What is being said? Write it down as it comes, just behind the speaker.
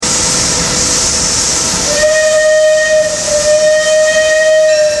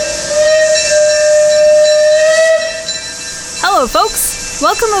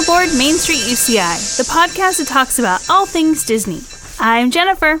Welcome aboard Main Street UCI, the podcast that talks about all things Disney. I'm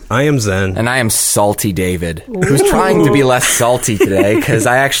Jennifer. I am Zen. And I am Salty David, who's trying to be less salty today because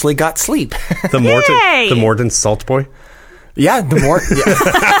I actually got sleep. The Morton Salt Boy? Yeah, the Morton.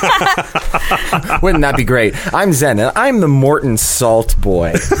 Yeah. Wouldn't that be great? I'm Zen, and I'm the Morton Salt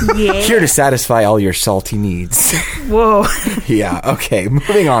Boy. Yeah. Here to satisfy all your salty needs. Whoa. Yeah, okay,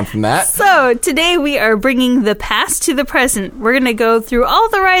 moving on from that. So, today we are bringing the past to the present. We're going to go through all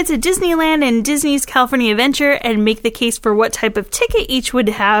the rides at Disneyland and Disney's California Adventure and make the case for what type of ticket each would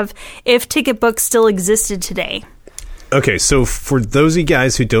have if ticket books still existed today. Okay, so for those of you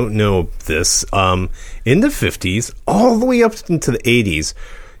guys who don't know this, in the 50s, all the way up into the 80s,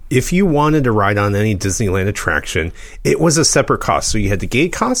 if you wanted to ride on any Disneyland attraction, it was a separate cost. So you had the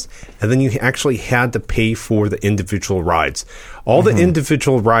gate cost, and then you actually had to pay for the individual rides. All the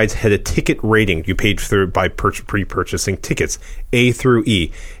individual rides had a ticket rating. You paid through by pre-purchasing tickets, A through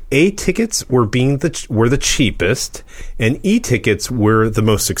E. A tickets were the cheapest, and E tickets were the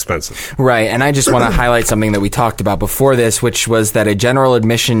most expensive. Right, and I just want to highlight something that we talked about before this, which was that a general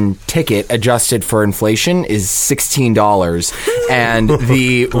admission ticket adjusted for inflation is $16, and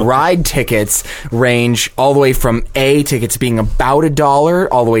the ride tickets range all the way from A tickets being about $1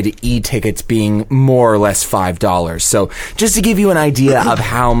 all the way to E tickets being more or less $5. So just to give you an idea of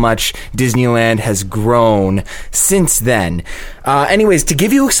how much Disneyland has grown since then. Anyways, to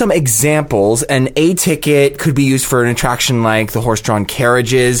give you some examples, an A ticket could be used for an attraction like the horse-drawn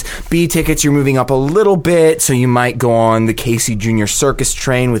carriages. B tickets, you're moving up a little bit, so you might go on the Casey Jr. Circus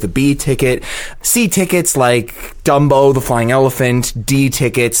train with a B ticket. C tickets like Dumbo, the Flying Elephant. D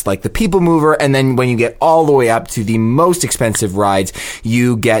tickets like the People Mover. And then when you get all the way up to the most expensive rides,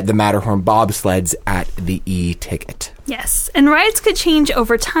 you get the Matterhorn bobsleds at the E ticket. Yes, and rides could change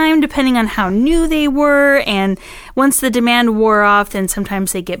over time depending on how new they were, and once the demand wore off, then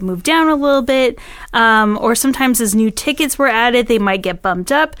sometimes they get moved down a little bit, or sometimes as new tickets were added, they might get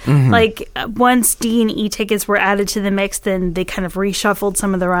bumped up. Like once D and E tickets were added to the mix, then they kind of reshuffled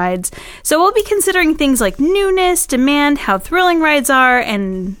some of the rides. So we'll be considering things like newness, demand, how thrilling rides are,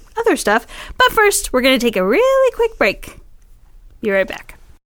 and other stuff. But first, we're going to take a really quick break. Be right back.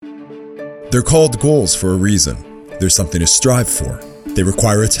 They're called goals for a reason. There's something to strive for. They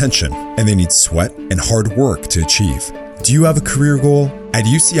require attention, and they need sweat and hard work to achieve. Do you have a career goal? At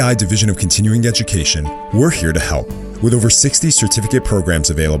UCI Division of Continuing Education, we're here to help. With over 60 certificate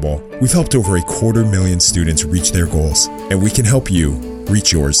programs available, we've helped over 250,000 students reach their goals, and we can help you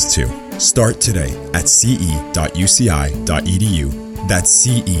reach yours too. Start today at ce.uci.edu. That's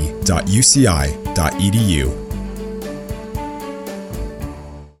ce.uci.edu.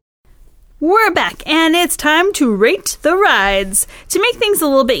 We're back, and it's time to rate the rides. To make things a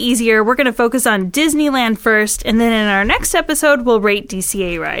little bit easier, we're going to focus on Disneyland first, and then in our next episode, we'll rate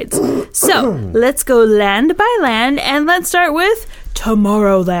DCA rides. So, let's go land by land, and let's start with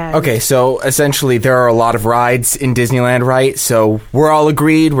Tomorrowland. Okay, so essentially there are a lot of rides in Disneyland, right? So we're all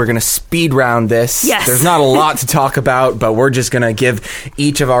agreed we're going to speed round this. Yes. There's not a lot to talk about, but we're just going to give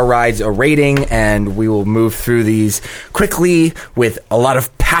each of our rides a rating, and we will move through these quickly with a lot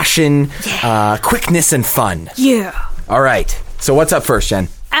of passion, quickness, and fun. Yeah. All right, so what's up first, Jen?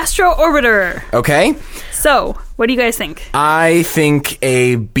 Astro Orbiter. Okay. So, what do you guys think? I think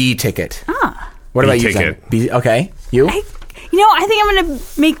a B ticket. What about you, Jen? B, okay. You? I think I'm going to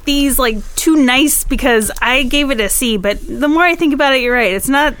make these, too nice because I gave it a C, but the more I think about it, you're right. It's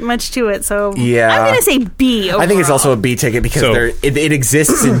not much to it, so yeah. I'm going to say B overall. I think it's also a B ticket because it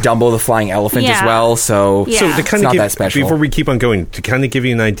exists in Dumbo the Flying Elephant as well, so yeah. So to kind of that special. Before we keep on going, to kind of give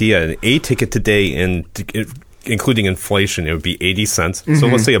you an idea, an A ticket today, and including inflation, it would be 80 cents. So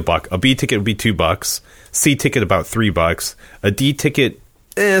let's say $1. A B ticket would be $2. C ticket about $3. A D ticket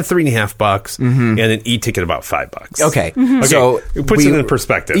 $3.50, and an E ticket about $5. Okay. So it puts it in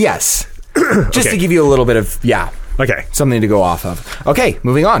perspective. Yes. Just to give you a little bit of something to go off of. Okay,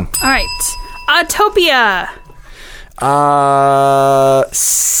 moving on. All right. Autopia.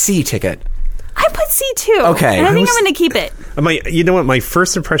 C ticket. I put C too. Okay. And I think I'm going to keep it. You know what? My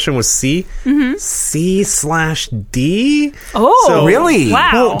first impression was C. C/D. Oh, so, really?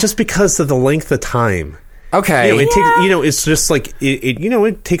 Wow. Well, just because of the length of time. Okay. It takes, it's just like,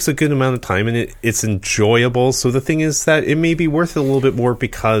 it takes a good amount of time, and it's enjoyable. So the thing is that it may be worth it a little bit more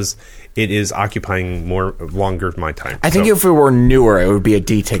because it is occupying longer of my time. I think if it were newer, it would be a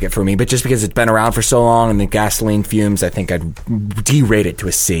D ticket for me. But just because it's been around for so long and the gasoline fumes, I think I'd derate it to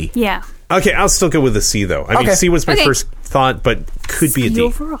a C. Yeah. Okay, I'll still go with a C, though. I mean, C was my first thought, but could be a D.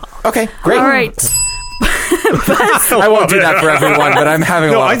 Overall. Okay, great. All right. I won't do that for everyone, but I'm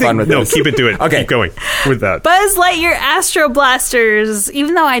having a lot of fun with this. No, keep it to it. Okay. Keep going with that. Buzz Lightyear Astro Blasters.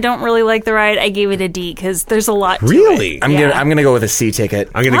 Even though I don't really like the ride, I gave it a D because there's a lot to Really? it. I'm gonna go with a C ticket.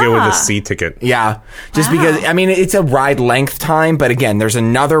 I'm going to go with a C ticket. Yeah, just because, I mean, it's a ride length time, but again, there's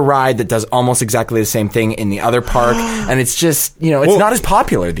another ride that does almost exactly the same thing in the other park, and it's just, it's not as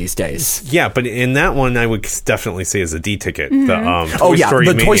popular these days. Yeah, but in that one, I would definitely say is a D ticket. Mm-hmm.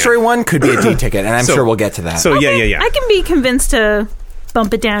 The The Toy Story one could be a D ticket, and I'm sure we'll get to that. So yeah. I can be convinced to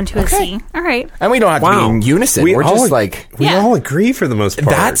bump it down to a C. All right. And we don't have to be in unison. We're just like... We all agree for the most part.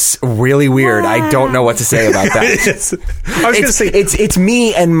 That's really weird. I don't know what to say about that. I was going to say... It's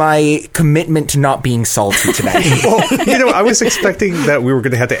me and my commitment to not being salty today. Well, I was expecting that we were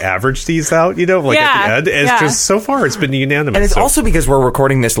going to have to average these out, at the end. And it's just, so far, it's been unanimous. And it's also because we're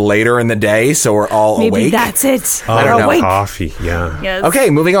recording this later in the day, so we're all Maybe awake. that's it. I don't know. Awake. Coffee, yeah. Yes. Okay,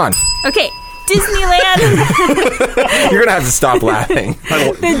 moving on. Okay. Disneyland. You're going to have to stop laughing.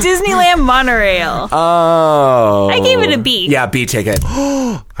 The Disneyland monorail. Oh. I gave it a B. Yeah, B ticket.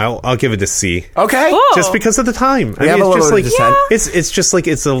 I'll give it a C. Okay. Oh. Just because of the time. We have a little bit of dissent. It's just like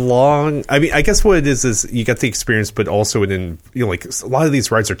it's a long. I mean, I guess what it is you got the experience, but also within like a lot of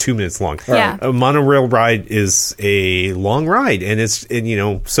these rides are 2 minutes long. Yeah. A monorail ride is a long ride, and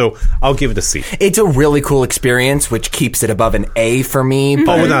so I'll give it a C. It's a really cool experience, which keeps it above an A for me.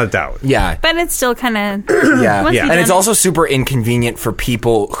 But, Oh, without a doubt. yeah. But it's still kind of... Yeah. Once you've And it's done also super inconvenient for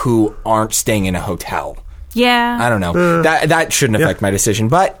people who aren't staying in a hotel. Yeah. I don't know. That shouldn't affect my decision,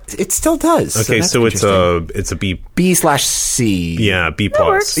 but it still does. Okay, so it's a B. B/C. Yeah, B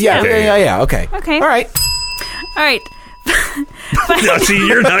works. plus. Yeah. Yeah. Okay. Okay. All right. All right. No, see,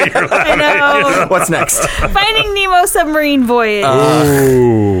 you're not. I know. What's next? Finding Nemo Submarine Voyage.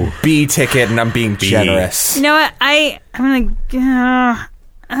 Ooh. B ticket, and I'm being generous. You know what? I'm gonna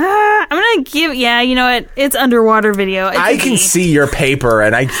give. Yeah, you know what? It's underwater video. It's I a can D. see your paper,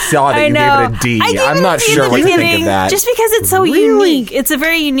 and I saw that I you know. gave it a D. I gave I'm it not a D sure at the what to think beginning, of that. Just because it's so unique. It's a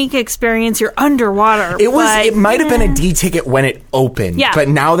very unique experience. You're underwater. It was. but- It might have been a D ticket when it opened. Yeah. But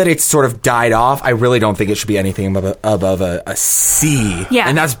now that it's sort of died off, I really don't think it should be anything above a C. Yeah.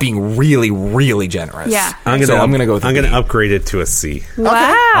 And that's being really, really generous. Yeah. I'm gonna go with I'm a going to B. upgrade it to a C. Wow.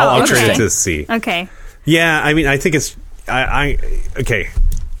 I'll upgrade okay. it to a C. Okay. Yeah, I mean, I think it's. Okay.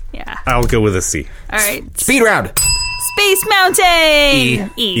 Yeah. I'll go with a C. All right. Speed round. Space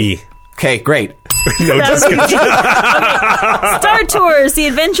Mountain. E. Okay, great. No discussion. Star Tours. The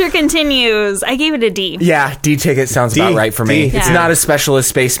adventure continues. I gave it a D. Yeah, D ticket sounds about right for me. D. It's Yeah. not as special as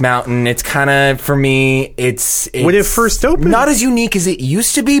Space Mountain. It's kind of, for me, it's When it first opened. not as unique as it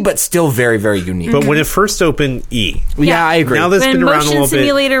used to be, but still very, very unique. But when it first opened, E. yeah, I agree. Now that's When been around a motion little bit.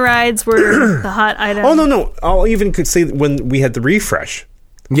 simulator rides were the hot item. Oh no! I'll even could say when we had the refresh.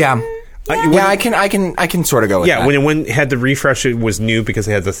 yeah. When- Yeah, I can sort of go with Yeah, that. when it had the refresh, it was new because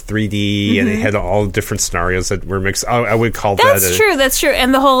it had the 3D and it had all different scenarios that were mixed. I would call That's that. true. That's true.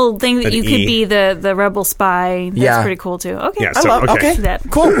 And the whole thing that an you could E. be the rebel spy. That's Yeah. pretty cool too. Okay. Yeah, I so, love, okay. okay. That.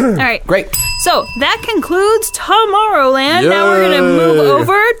 Cool. All right. Great. So that concludes Tomorrowland. Now we're going to move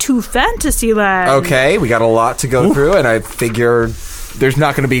over to Fantasyland. Okay, we got a lot to go through, and I figure there's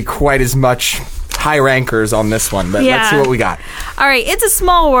not going to be quite as much high rankers on this one, but let's see what we got. All right. It's a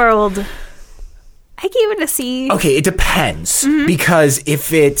small world. I gave it a C. Okay, it depends, because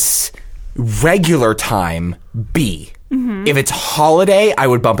if it's regular time, B. If it's holiday, I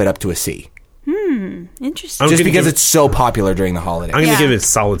would bump it up to a C. Interesting. Just because it's so popular during the holiday. I'm going to Yeah. give it a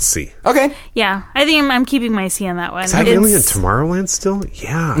solid C. Okay. Yeah. I think I'm keeping my C on that one. Is that really in It's- Tomorrowland still?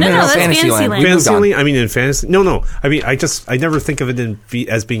 Yeah. No, that's Fantasyland. Fantasyland. We moved on. Fantasyland? I mean, in fantasy. No. I mean, I never think of it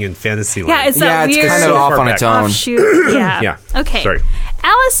as being in Fantasyland. Yeah, it's that it's weird kind of So off far on back. its own. offshoot. Yeah. Yeah. Okay. Sorry.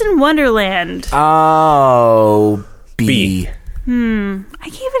 Alice in Wonderland. Oh, B. B. I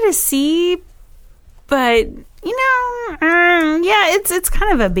gave it a C, but yeah, it's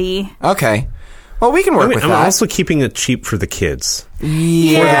kind of a B. Okay. Well, we can work with I'm that. also keeping it cheap for the kids.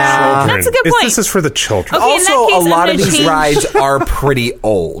 yeah. That's a good This- point. This is for the children. Okay. in that Also, case, a I'm lot of gonna these change- rides are pretty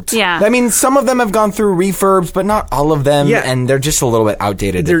old. Yeah. I mean, some of them have gone through refurbs, but not all of them, Yeah. and they're just a little bit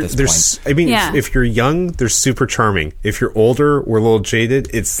outdated at this point. I mean, Yeah. if you're young, they're super charming. If you're older, we're a little jaded.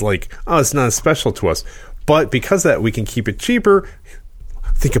 It's like, oh, it's not as special to us. But because of that, we can keep it cheaper.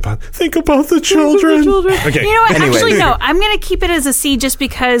 Think about the children. Okay. You know what? Anyway. Actually, no. I'm going to keep it as a C just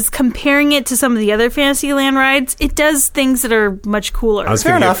because comparing it to some of the other Fantasyland rides, it does things that are much cooler. I was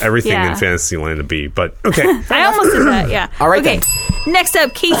Fair going to enough. give everything Yeah. in Fantasyland a B, but okay. I almost did that, yeah. All right, Okay. Next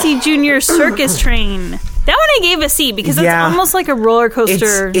up, Casey Jr. Circus Train. That one I gave a C because Yeah. it's almost like a roller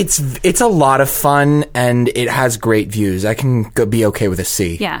coaster. It's a lot of fun, and it has great views. I can be okay with a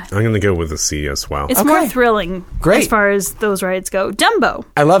C. Yeah. I'm going to go with a C as well. It's more thrilling Great. as far as those rides go. Dumbo.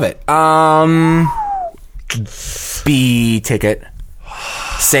 I love it. B ticket.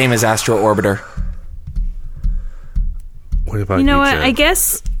 Same as Astro Orbiter. What about You know what? Jen? I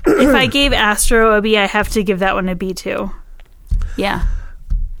guess if I gave Astro a B, I have to give that one a B too. Yeah.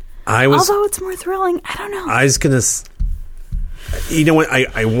 Although it's more thrilling. I don't know. I was gonna. You know what?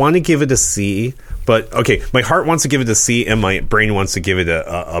 I want to give it a C, but okay. My heart wants to give it a C, and my brain wants to give it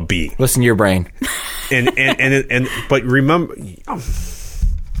a B. Listen to your brain. But remember.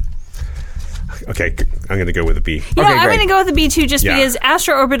 Okay, I'm going to go with a B. You know, I'm great. going to go with a B too, just Yeah. because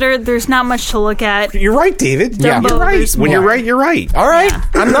Astro Orbiter, there's not much to look at. You're right, David. Yeah. You're right. Dumbo, When there's you're more. right, you're right. All right.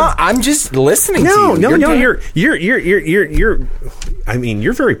 I'm just listening No, to no, you. no. You're. I mean,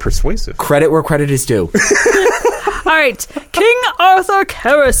 you're very persuasive. Credit where credit is due. All right. King Arthur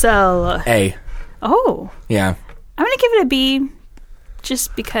Carousel. A. Oh. Yeah. I'm going to give it a B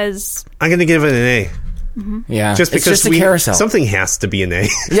just because. I'm going to give it an A. Yeah. Just because it's just a carousel. something has to be an A.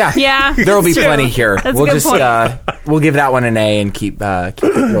 Yeah. Yeah, There will be it's true. plenty here. That's a We'll good just point. we'll give that one an A and keep it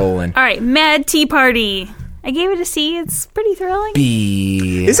rolling. All right. Mad Tea Party. I gave it a C. It's pretty thrilling.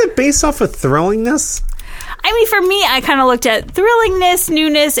 B. Is it based off of thrillingness? I mean, for me, I kind of looked at thrillingness,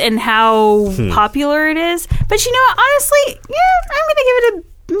 newness, and how popular it is. But you know what? Honestly, yeah, I'm going to give it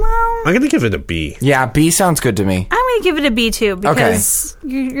a... Well, I'm going to give it a B. Yeah, B sounds good to me. I'm going to give it a B too because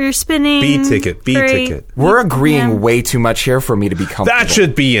you're spinning. B ticket. B great. ticket. We're agreeing Yeah. way too much here for me to be comfortable. That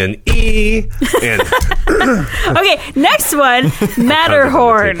should be an E. And Okay, next one,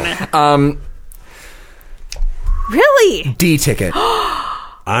 Matterhorn. Really? D ticket.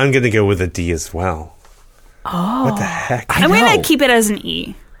 I'm going to go with a D as well. Oh. What the heck? I'm know. going to keep it as an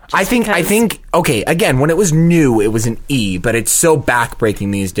E. I think okay, again, when it was new it was an E, but it's so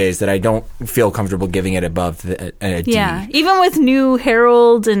backbreaking these days that I don't feel comfortable giving it above a D. Yeah, even with New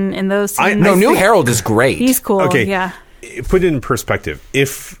Herald and those things. No, New Herald is great. He's cool. Okay. Yeah. Put it in perspective.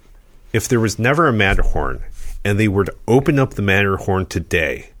 If there was never a Matterhorn and they were to open up the Matterhorn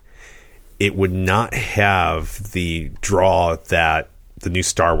today, it would not have the draw that the new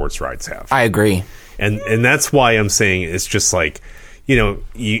Star Wars rides have. I agree. And that's why I'm saying it's just like, you know,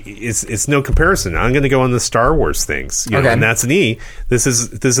 it's no comparison. I'm going to go on the Star Wars things, you know, Okay. and that's an E. This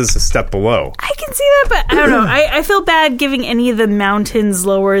is a step below. I can see that, but I don't know. I feel bad giving any of the mountains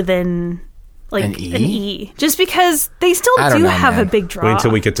lower than like An E? just because they still I don't do know, have man. a big draw. Wait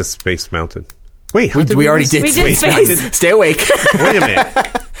until we get to Space Mountain. Wait, how did We already miss- did. We did Space. Space. Stay awake. Wait a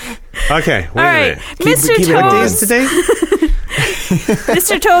minute. Okay, wait All right, a minute. Mr. keep it What day is Toad's today?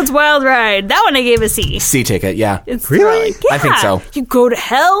 Mr. Toad's Wild Ride. That one I gave a C. C ticket, yeah. It's Really? thrilling. I think Yeah. so. You go to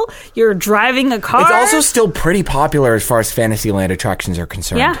hell. You're driving a car. It's also still pretty popular as far as Fantasyland attractions are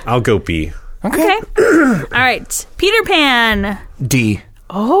concerned. yeah. I'll go B. Okay. All right. Peter Pan. D.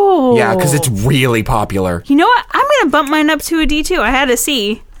 Oh. Yeah, because it's really popular. You know what? I'm going to bump mine up to a D too. I had a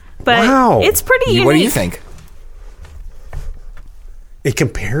C, but Wow. it's pretty unique. What do you think? It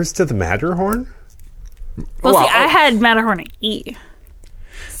compares to the Matterhorn? Well, Well, see, I had Matterhorn at E.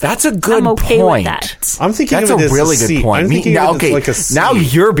 That's a good I'm okay point. with that. I'm thinking That's of a it as really a good C. point. I'm thinking now, of it as okay, like a C. now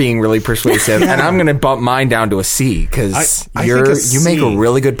you're being really persuasive, and I'm going to bump mine down to a C because I think a you make a C.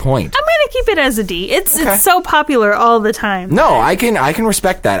 really good point. I'm going to keep it as a D. It's Okay. so popular all the time. No, I can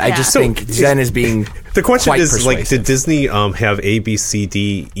respect that. I Yeah. just So, think Zen is being The question quite is, like, persuasive. did Disney have A, B, C,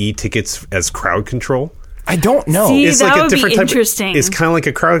 D, E tickets as crowd control? I don't know. See, It's that like a would be different type. interesting. It's kind of like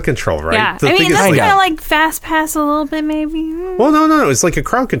a crowd control, right? Yeah. The I thing mean, is, that's like- kind of like Fast Pass a little bit, maybe. well, no. It's like a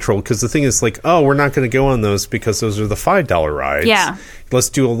crowd control because the thing is, like, oh, we're not going to go on those because those are the $5 rides. Yeah. Let's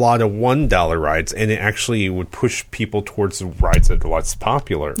do a lot of $1 rides, and it actually would push people towards the rides that are less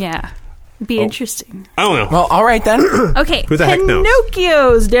popular. Yeah. Be interesting. I don't know. Well, all right then. Okay. Who the heck knows?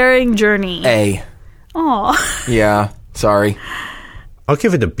 Pinocchio's Daring Journey. A. Aw. Yeah. Sorry. I'll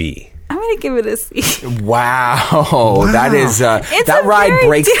give it a B. I'm going to give it a C. Wow. That is It's that a ride very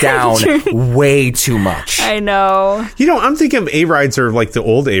breaks down daring way too much. I know. You know, I'm thinking of A rides are like the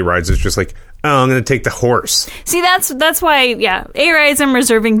old A rides. It's just like, oh, I'm going to take the horse. See, that's why, yeah, A-Rides I'm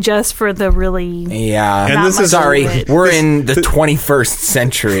reserving just for the really... Yeah. And Not this much is Sorry, of it. we're in the 21st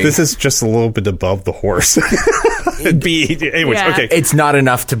century. This is just a little bit above the horse. B. Anyways, Yeah. okay. It's not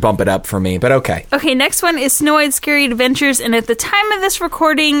enough to bump it up for me, but okay. Okay, next one is Snow White's Scary Adventures, and at the time of this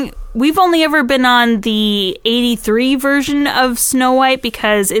recording, we've only ever been on the 83 version of Snow White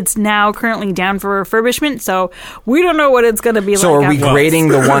because it's now currently down for refurbishment, so we don't know what it's going to be like. So are we afterwards. grading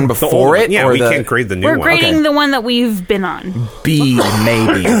the one before it? Yeah, or we can't grade the new We're one. grading the one that we've been on. B,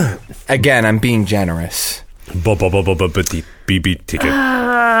 maybe. Again, I'm being generous. But the BB ticket.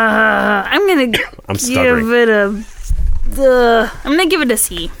 I'm going to I'm give stuttering. it I'm going to give it a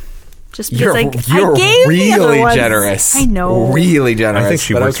C. Just because You're I gave the other really ones. generous. I know. Really generous. I think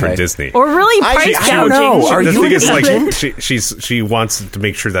she but works okay. for Disney. Or really price I don't gouging. know. Are the you thing is, an like, she wants to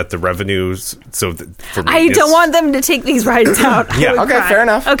make sure that the revenues. So that for me, I don't want them to take these rides out. Yeah. I would Okay, cry. fair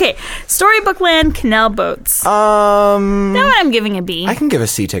enough. Okay, Storybook Land Canal Boats. That one I'm giving a B. I can give a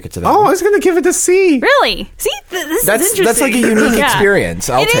C ticket to that. Oh, I was going to give it a C. Really? See, this is interesting. That's like a unique Yeah. experience.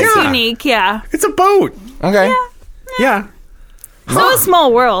 I'll It take is it. unique, yeah. It's a boat. Okay. Yeah. So a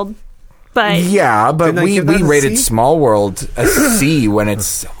small world, but Yeah, but Didn't I we give that a rated C? Small World a C when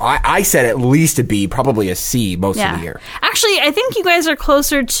it's... I said at least a B, probably a C most of the yeah. year. Actually, I think you guys are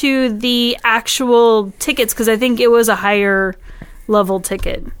closer to the actual tickets because I think it was a higher level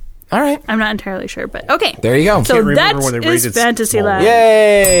ticket. All right. I'm not entirely sure, but okay. There you go. So Can't remember that when they is rated Fantasyland.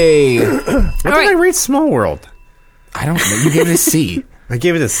 Yay! What did right. I rate Small World? I don't know. You gave it a C. I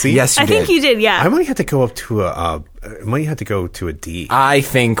gave it a C. Yes, you I did. think you did, yeah. I might have to go up to a. I might have to go to a D. I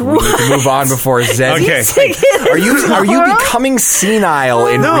think we need to move on before Zed. Okay. Are you becoming senile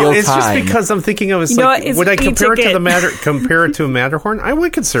in No, real it's time? just because I'm thinking of it's know like what? It's would I an compare it to e-ticket. compare it to a Matterhorn? I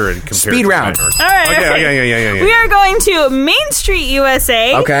would consider it compared Speed to round. Matterhorn. All right, Okay, yeah. We are going to Main Street,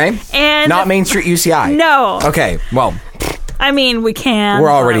 USA. Okay. And Not Main Street UCI. No. Okay. Well, I mean, we can.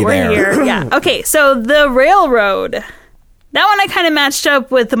 We're already but there. Here. Yeah. Okay, so the railroad. That one I kind of matched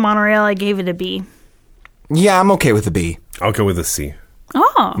up with the monorail. I gave it a B. yeah, I'm okay with the B. I'll go with a C.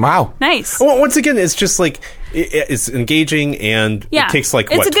 Oh. Wow. Nice. Well, once again, it's just like it's engaging and Yeah. it takes like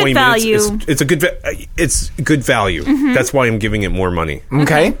It's what a good 20 value. minutes. It's a good. It's good value. That's why I'm giving it more money.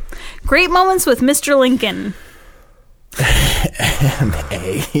 Okay. Great moments with Mr. Lincoln.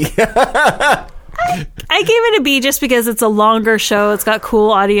 I gave it a B just because it's a longer show. It's got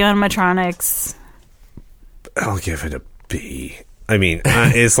cool audio animatronics. I'll give it a B. I mean,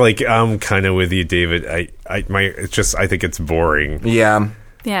 it's like I'm kind of with you, David. I think it's boring. Yeah.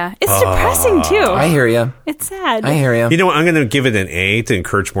 Yeah. It's depressing, too. I hear you. It's sad. I hear you. You know what? I'm going to give it an A to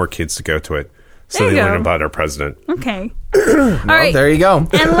encourage more kids to go to it, so There they you learn go. about our president. Okay. All right. There you go.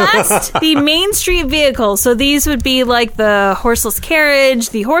 And last, the Main Street vehicles. So these would be like the horseless carriage,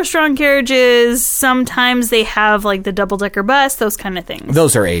 the horse-drawn carriages. Sometimes they have like the double-decker bus, those kind of things.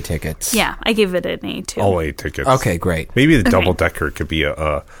 Those are A tickets. Yeah, I give it an A too. All A tickets. Okay, great. Maybe the double decker could be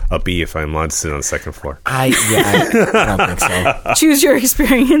a B if I'm allowed to sit on the second floor. I don't think so. Choose your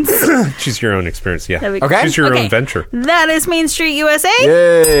experience. Choose your own experience. Yeah. That'd be Okay. Choose your Okay. own venture. That is Main Street USA.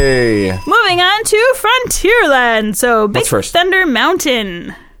 Yay. Moving on to Frontierland. So Big What's first? Thunder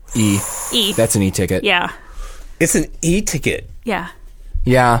Mountain. E. E. That's an E ticket. Yeah. It's an E ticket. Yeah.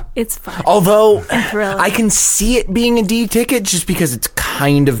 Yeah. It's fun. Although thrilling. I can see it being a D ticket just because it's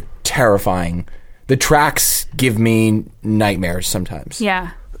kind of terrifying. The tracks give me nightmares sometimes. Yeah.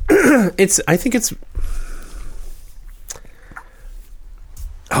 I think it's.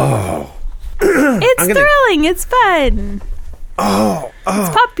 It's gonna- thrilling. It's fun. It's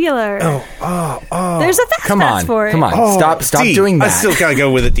popular. There's a fast Come pass on. for it. Come on. Stop D. doing that. I still gotta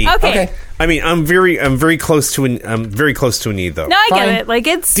go with a D. Okay. I mean, I'm very close to an E though. No, I Fine. get it. Like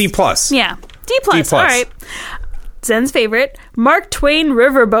it's D plus. Yeah. D plus. D plus. All right. Zen's favorite, Mark Twain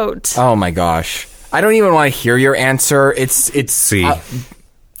Riverboat. Oh my gosh. I don't even want to hear your answer. It's C.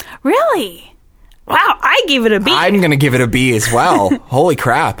 Really? Wow, I gave it a B. I'm going to give it a B as well. Holy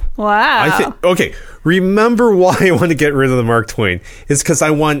crap. Wow. I think. Okay. Remember why I want to get rid of the Mark Twain is because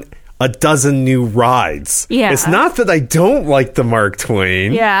I want a dozen new rides. Yeah. It's not that I don't like the Mark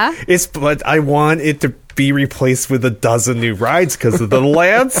Twain. Yeah. But I want it to be replaced with a dozen new rides because of the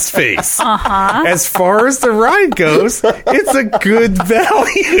land space. As far as the ride goes, it's a good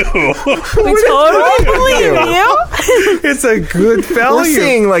value. We totally believe you. It's a good We're value.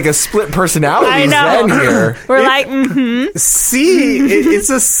 seeing like a split personality I know. Zen here. We're like, mm-hmm. C. It's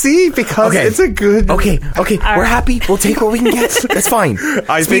a C because Okay. it's a good. Okay, we're happy. We'll take what we can get. That's fine.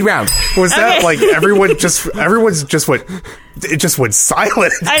 I Speed think- round. Was that Okay. like everyone's just went? It just went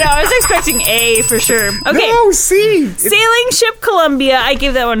silent. I know, I was expecting A for sure. Okay. No, C. Sailing Ship Columbia, I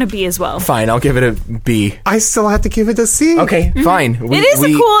give that one a B as well. Fine, I'll give it a B. I still have to give it a C. Okay, fine. It is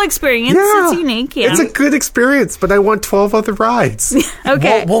a cool experience. Yeah. It's unique, yeah. It's a good experience, but I want 12 other rides.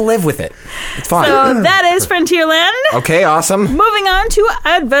 Okay. We'll live with it. It's fine. So that is Frontierland. Okay, awesome. Moving on to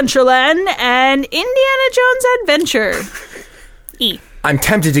Adventureland and Indiana Jones Adventure. E. I'm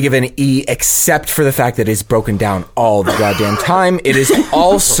tempted to give it an E, except for the fact that it's broken down all the goddamn time. It is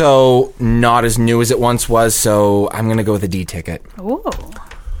also not as new as it once was, so I'm going to go with a D ticket. Oh.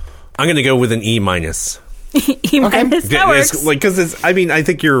 I'm going to go with an E minus. E minus. That works. Because I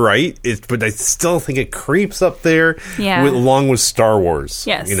think you're right, but I still think it creeps up there along with Star Wars.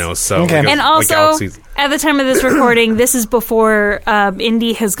 Yes. So. Okay. And also, at the time of this recording, this is before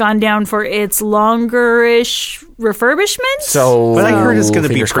Indy has gone down for its longer-ish refurbishment. So, but I heard it's going to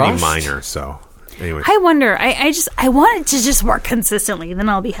be fingers pretty crossed. minor, so... Anyway. I wonder. I want it to just work consistently. Then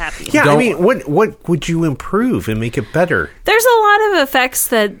I'll be happy. Yeah, what would you improve and make it better? There's a lot of effects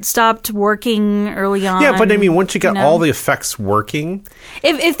that stopped working early on. Yeah, but once you got all the effects working,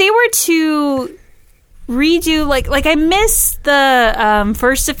 if they were to redo like I miss the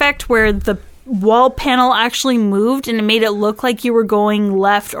first effect where the wall panel actually moved and it made it look like you were going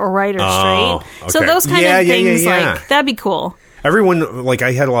left or right or straight. Okay. So those kind of things, yeah. like that'd be cool. Everyone,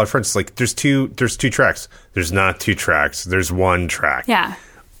 I had a lot of friends, there's two tracks. There's not two tracks. There's one track. Yeah.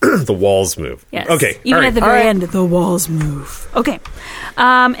 The walls move. Yes. Okay. Even at the very end, the walls move. Okay.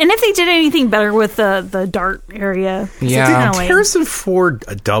 And if they did anything better with the dart area. Yeah. Did Harrison Ford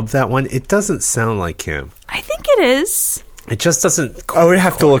dub that one? It doesn't sound like him. I think it is. It just doesn't. I would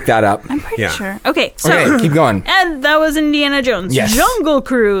have to look that up. I'm pretty sure. Okay. So, Okay, keep going. And that was Indiana Jones. Yes. Jungle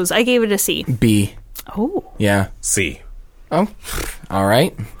Cruise. I gave it a C. B. Oh. Yeah. C. Oh, all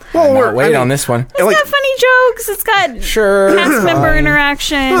right. Well, wait on this one. It's got funny jokes. It's got Sure. cast member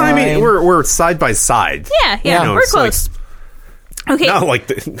interaction. Well, I mean, we're side by side. Yeah. We're it's close. Not Okay. like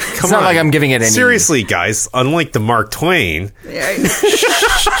come It's on. not like I'm giving it any. Seriously, guys. Unlike the Mark Twain. Okay,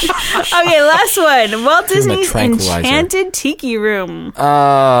 last one. Walt Disney's tranquilizer. Enchanted Tiki Room.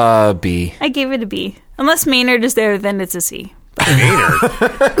 B. I gave it a B. Unless Maynard is there, then it's a C. Maynard.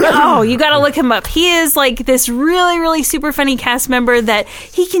 Oh, you gotta look him up. He is like this really, really super funny cast member that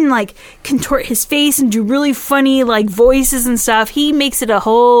he can like contort his face and do really funny like voices and stuff. He makes it a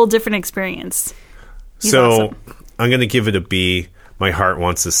whole different experience. He's awesome. I'm going to give it a B. My heart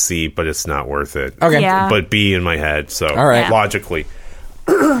wants a C, but it's not worth it. Okay. Yeah. But B in my head, so All right. logically.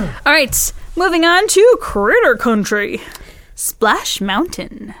 All right, moving on to Critter Country. Splash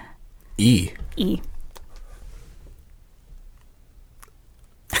Mountain. E. E.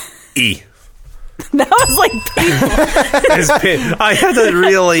 E. That was like painful. I had to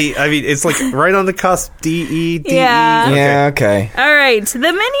really, it's like right on the cusp. D, E, D, Yeah. E. Yeah, okay. All right, The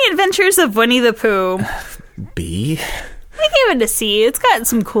Many Adventures of Winnie the Pooh. B. I gave it a C. It's got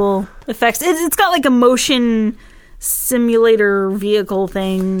some cool effects. It's got like a motion simulator vehicle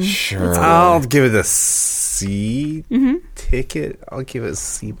thing. Sure. I'll give it a C ticket. I'll give it a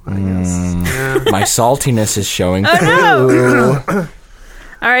C minus. Yeah. My saltiness is showing. Oh, no.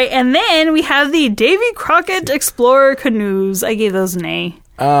 All right, and then we have the Davy Crockett Explorer canoes. I gave those an A. You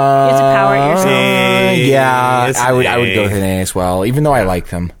have to power it yourself. Yeah, It's I would A. go with an A as well, even though I like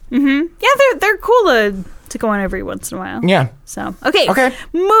them. Yeah, they're cool to go on every once in a while. Yeah. So, okay. Okay.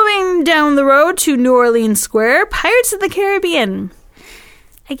 Moving down the road to New Orleans Square, Pirates of the Caribbean.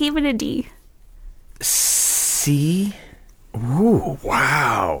 I gave it a D. C. Ooh,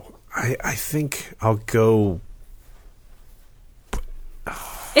 wow. I think I'll go.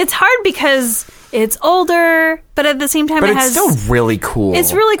 It's hard because it's older, but at the same time, But it it's has. still really cool.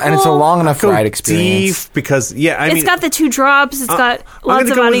 It's really And it's a cool. long enough Go ride D experience. because It's got the 2 drops. It's got lots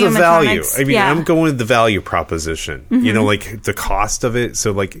I'm of gonna go audio with the value. animatronics. I'm going with the value proposition. You know, like the cost of it.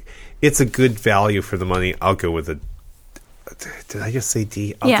 So, like, it's a good value for the money. I'll go with a. Did I just say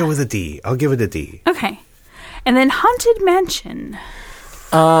D? I'll go with a D. I'll give it a D. Okay. And then Haunted Mansion.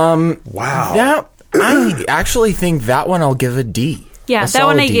 Wow. I actually think that one I'll give a D. Yeah, A that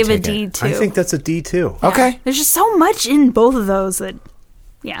one solid I D gave a ticket. D too. I think that's a D too. Okay. There's just so much in both of those that.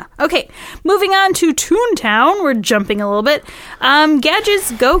 Yeah. Okay. Moving on to Toontown. We're jumping a little bit.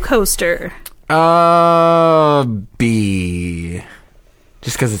 Gadget's Go Coaster. B.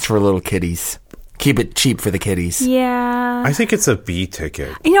 Just because it's for little kiddies. Keep it cheap for the kiddies. Yeah. I think it's a B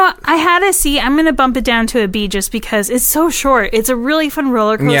ticket. You know, I had a C. I'm going to bump it down to a B just because it's so short. It's a really fun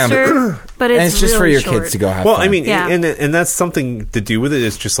roller coaster, but And it's just for really your short. kids to go have Well, fun. I mean, Yeah. and that's something to do with it.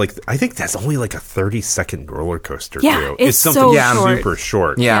 Is just like I think that's only like a 30-second roller coaster. Yeah, too. it's something so short. super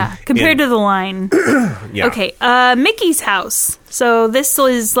short. Yeah. Compared to the line. Yeah. Okay, Mickey's house. So this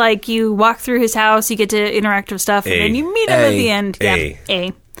is like you walk through his house, you get to interact with stuff, and A. then you meet him at A. the end. A. Yeah,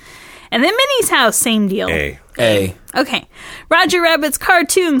 A. And then Minnie's house, same deal. A. A. Okay. Roger Rabbit's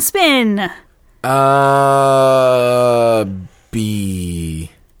cartoon spin.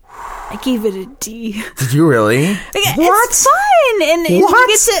 B. I gave it a D. Did you really? It's fun, and you What?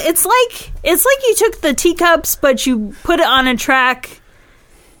 get to. It's like you took the teacups, but you put it on a track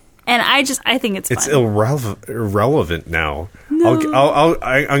And I think it's It's fun. irrelevant now.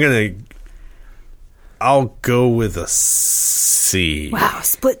 No. I'll go with a C. Wow,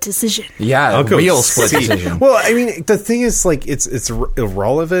 split decision. Yeah, I'll go real with split C. decision. Well, I mean, the thing is, like, it's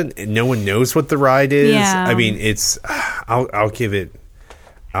irrelevant, and no one knows what the ride is. Yeah. I mean, it's. I'll give it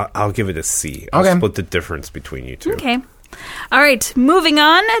a C. I'll Okay. split the difference between you two. Okay. All right, moving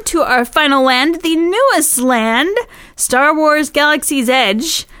on to our final land, the newest land, Star Wars Galaxy's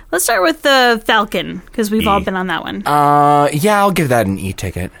Edge. Let's start with the Falcon, because we've all been on that one. Yeah, I'll give that an E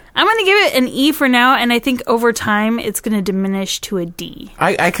ticket. I'm going to give it an E for now, and I think over time it's going to diminish to a D.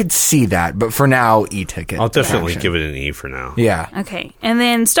 I could see that, but for now, E ticket. I'll definitely Action. give it an E for now. Yeah. Okay, and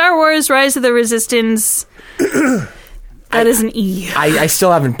then Star Wars Rise of the Resistance, that is an E. I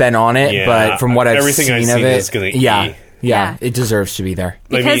still haven't been on it, Yeah, but from what I've everything seen I've of seen it, is gonna yeah, E. yeah, Yeah. it deserves to be there.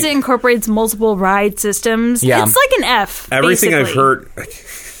 Because it incorporates multiple ride systems. Yeah. It's like an F. Everything I've basically. heard.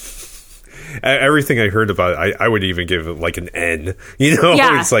 Everything I heard about it, I would even give it like an N. You know,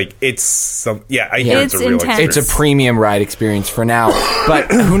 Yeah. it's like it's some. Yeah, I hear it's It's a real intense. experience. It's a premium ride experience for now,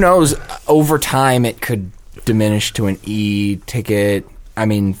 but who knows? Over time, it could diminish to an E ticket. I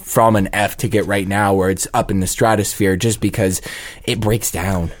mean, from an F ticket right now, where it's up in the stratosphere, just because it breaks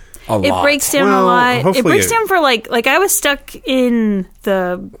down a lot. It breaks down Well, a lot. It hopefully breaks it- down for like I was stuck in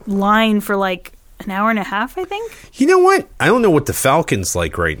the line for like an hour and a half, I think. You know what? I don't know what the Falcon's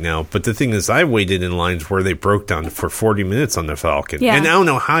like right now, but the thing is, I waited in lines where they broke down for 40 minutes on the Falcon. Yeah. And I don't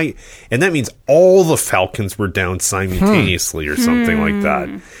know how, and that means all the Falcons were down simultaneously or something like that.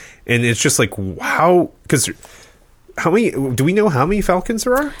 And it's just like, how many, do we know how many Falcons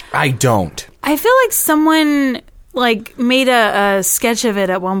there are? I don't. I feel like someone like made a sketch of it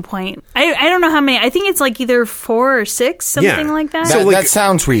at one point. I don't know how many. I think it's like either 4 or 6, something Yeah. like that. So, That, like- that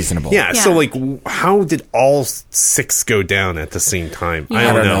sounds reasonable. Yeah, so Yeah. like, how did all 6 go down at the same time?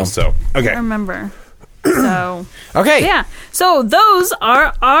 I don't know. So, okay. I remember. So Okay. yeah. So those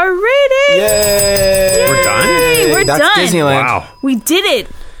are our ratings. Yay! We're done? Yay, we're That's done. Disneyland. Wow. We did it.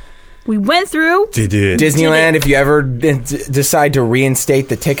 We went through. Did it. Disneyland, if you ever decide to reinstate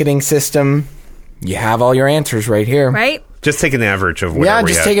the ticketing system, you have all your answers right here. Right? Just take an average of whatever Yeah, we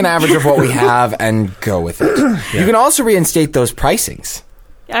just had. take an average of what we have and go with it. You can also reinstate those pricings.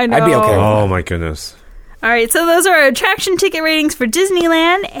 I know. I'd be okay with Oh my goodness. All right, so those are our attraction ticket ratings for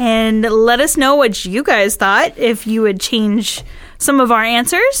Disneyland, and let us know what you guys thought, if you would change some of our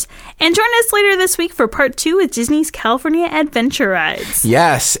answers. And join us later this week for part 2 with Disney's California Adventure Rides.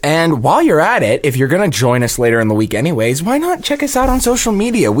 Yes, and while you're at it, if you're going to join us later in the week anyways, why not check us out on social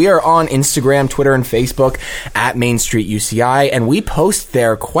media? We are on Instagram, Twitter, and Facebook at Main Street UCI, and we post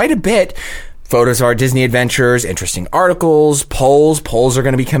there quite a bit. Photos of our Disney adventures, interesting articles, polls. Polls are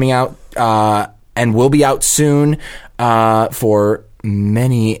going to be coming out and will be out soon for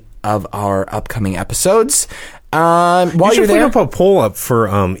many of our upcoming episodes. While You you're should put there, up a poll up for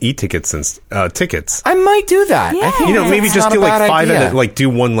e-tickets and tickets. I might do that. I think You know, maybe that's just not do a like bad 5 idea. at like do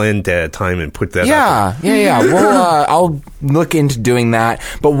one land at a time and put that up. Yeah. Well, I'll look into doing that.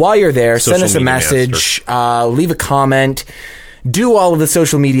 But while you're there, send Social us a media message, leave a comment, do all of the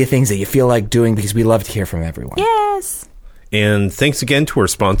social media things that you feel like doing, because we love to hear from everyone. Yes. And thanks again to our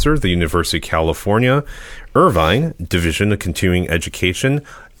sponsor, the University of California, Irvine Division of Continuing Education.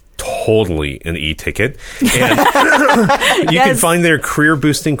 Totally an e-ticket. And you can find their career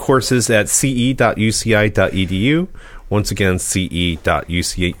boosting courses at ce.uci.edu. Once again,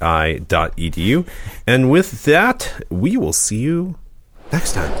 ce.uci.edu. And with that, we will see you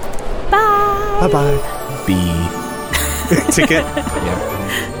next time. Bye. Bye-bye. B. Ticket. Yep.